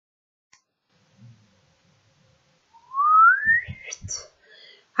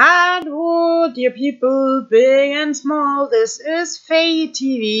Hello, dear people, big and small. This is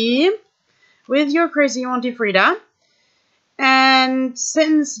FayeTv with your crazy auntie Frida. And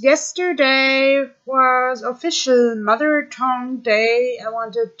since yesterday was official Mother Tongue Day, I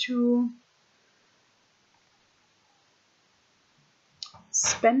wanted to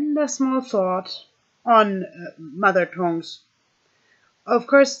spend a small thought on mother tongues. Of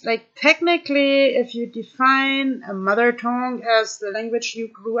course, like technically, if you define a mother tongue as the language you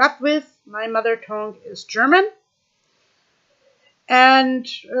grew up with, my mother tongue is German. And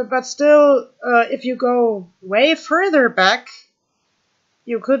but still, if you go way further back,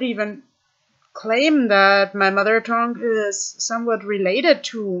 you could even claim that my mother tongue is somewhat related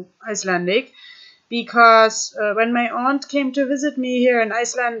to Icelandic, because when my aunt came to visit me here in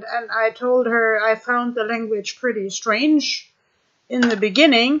Iceland and I told her I found the language pretty strange in the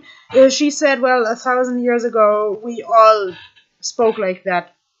beginning, she said, well, 1,000 years ago we all spoke like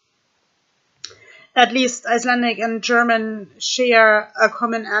that. At least Icelandic and German share a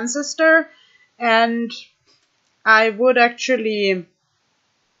common ancestor, and I would actually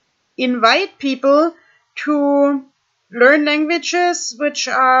invite people to learn languages which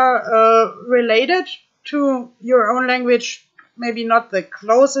are related to your own language, maybe not the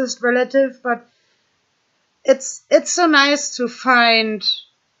closest relative, but it's so nice to find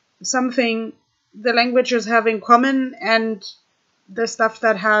something the languages have in common and the stuff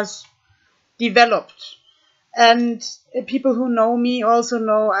that has developed. And people who know me also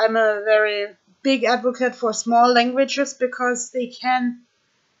know I'm a very big advocate for small languages, because they can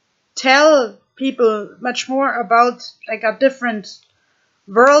tell people much more about like a different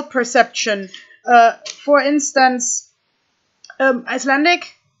world perception. For instance,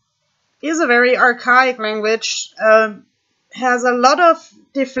 Icelandic is a very archaic language, has a lot of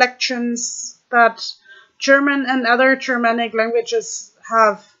deflections that German and other Germanic languages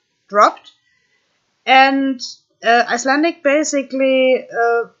have dropped. And Icelandic basically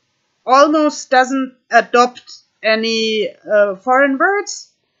almost doesn't adopt any foreign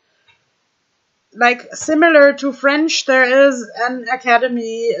words. Like similar to French, there is an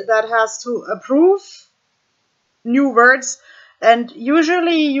academy that has to approve new words, and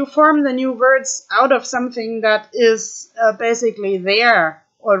usually you form the new words out of something that is basically there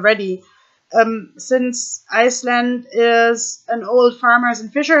already. Since Iceland is an old farmers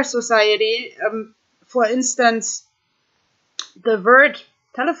and fishers society, for instance, the word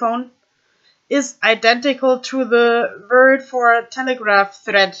telephone is identical to the word for telegraph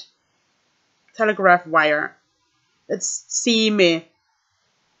thread, telegraph wire. It's sime.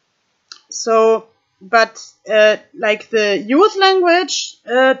 So, but like the youth language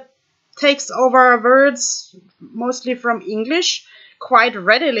takes over words mostly from English quite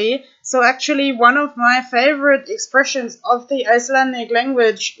readily. So actually one of my favorite expressions of the Icelandic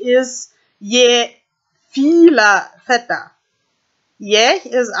language is je fíla þetta. Je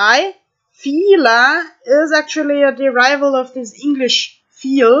is I, fíla is actually a derival of this English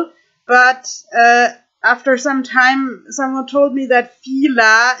feel, but after some time someone told me that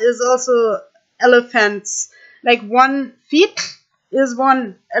fíla is also elephants. Like one feet is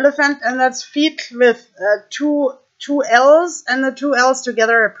one elephant, and that's feet with two L's, and the two L's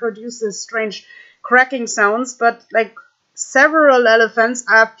together produce this strange cracking sounds, but like several elephants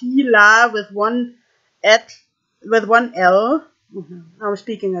are fíla with one L. I'm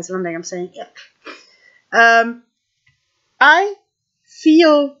speaking Icelandic, I'm saying it. I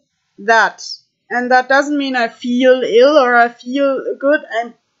feel that, and that doesn't mean I feel ill or I feel good.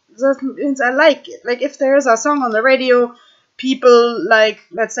 That means I like it. Like if there is a song on the radio, people like,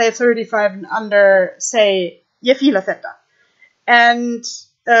 let's say 35 and under, say je fíla þetta. And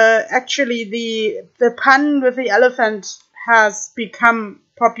actually the pun with the elephant has become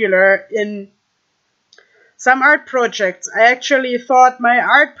popular in some art projects. I actually thought my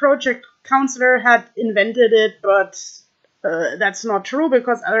art project counselor had invented it, but that's not true,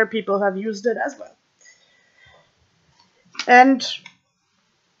 because other people have used it as well. And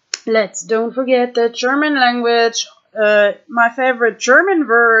let's don't forget the German language. My favorite German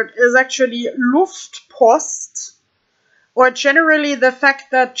word is actually Luftpost, or generally the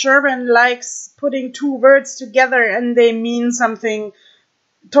fact that German likes putting two words together and they mean something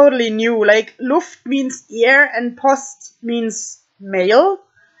totally new. Like Luft means air and Post means mail.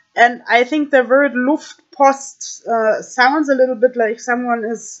 And I think the word Luftpost sounds a little bit like someone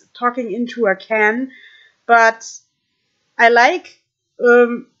is talking into a can, but I like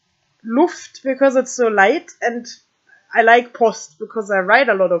Luft because it's so light, and I like Post because I write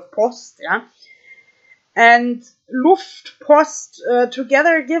a lot of post, yeah. And Luftpost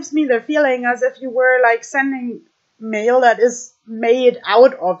together gives me the feeling as if you were like sending mail that is made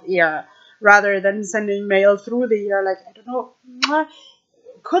out of air rather than sending mail through the air. Like, I don't know,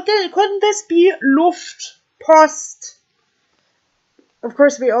 couldn't this be Luftpost? Of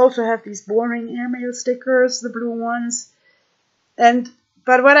course, we also have these boring airmail stickers, the blue ones.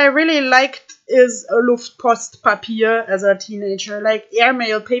 But what I really liked is a Luftpostpapier as a teenager, like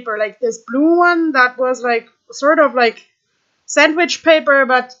airmail paper, like this blue one that was like sort of like sandwich paper,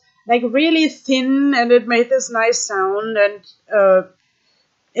 but like really thin, and it made this nice sound, and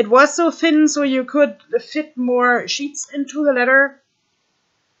it was so thin so you could fit more sheets into the letter,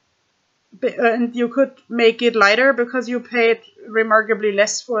 and you could make it lighter because you paid remarkably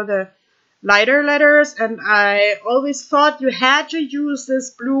less for the lighter letters. And I always thought you had to use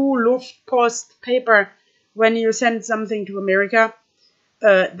this blue Luftpost paper when you send something to America.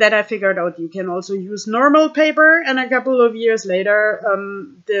 That I figured out you can also use normal paper, and a couple of years later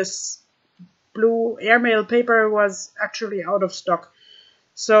this blue airmail paper was actually out of stock.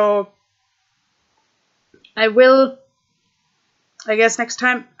 So I will, I guess next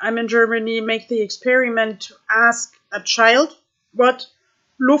time I'm in Germany, make the experiment to ask a child what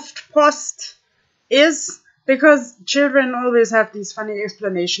Luftpost is, because children always have these funny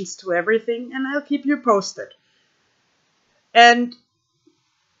explanations to everything, and I'll keep you posted. And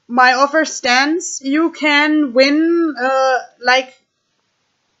my offer stands. You can win like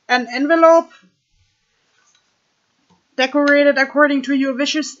an envelope decorated according to your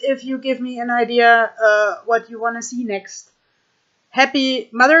wishes if you give me an idea what you want to see next. Happy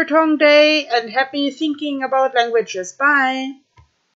Mother Tongue Day and happy thinking about languages. Bye!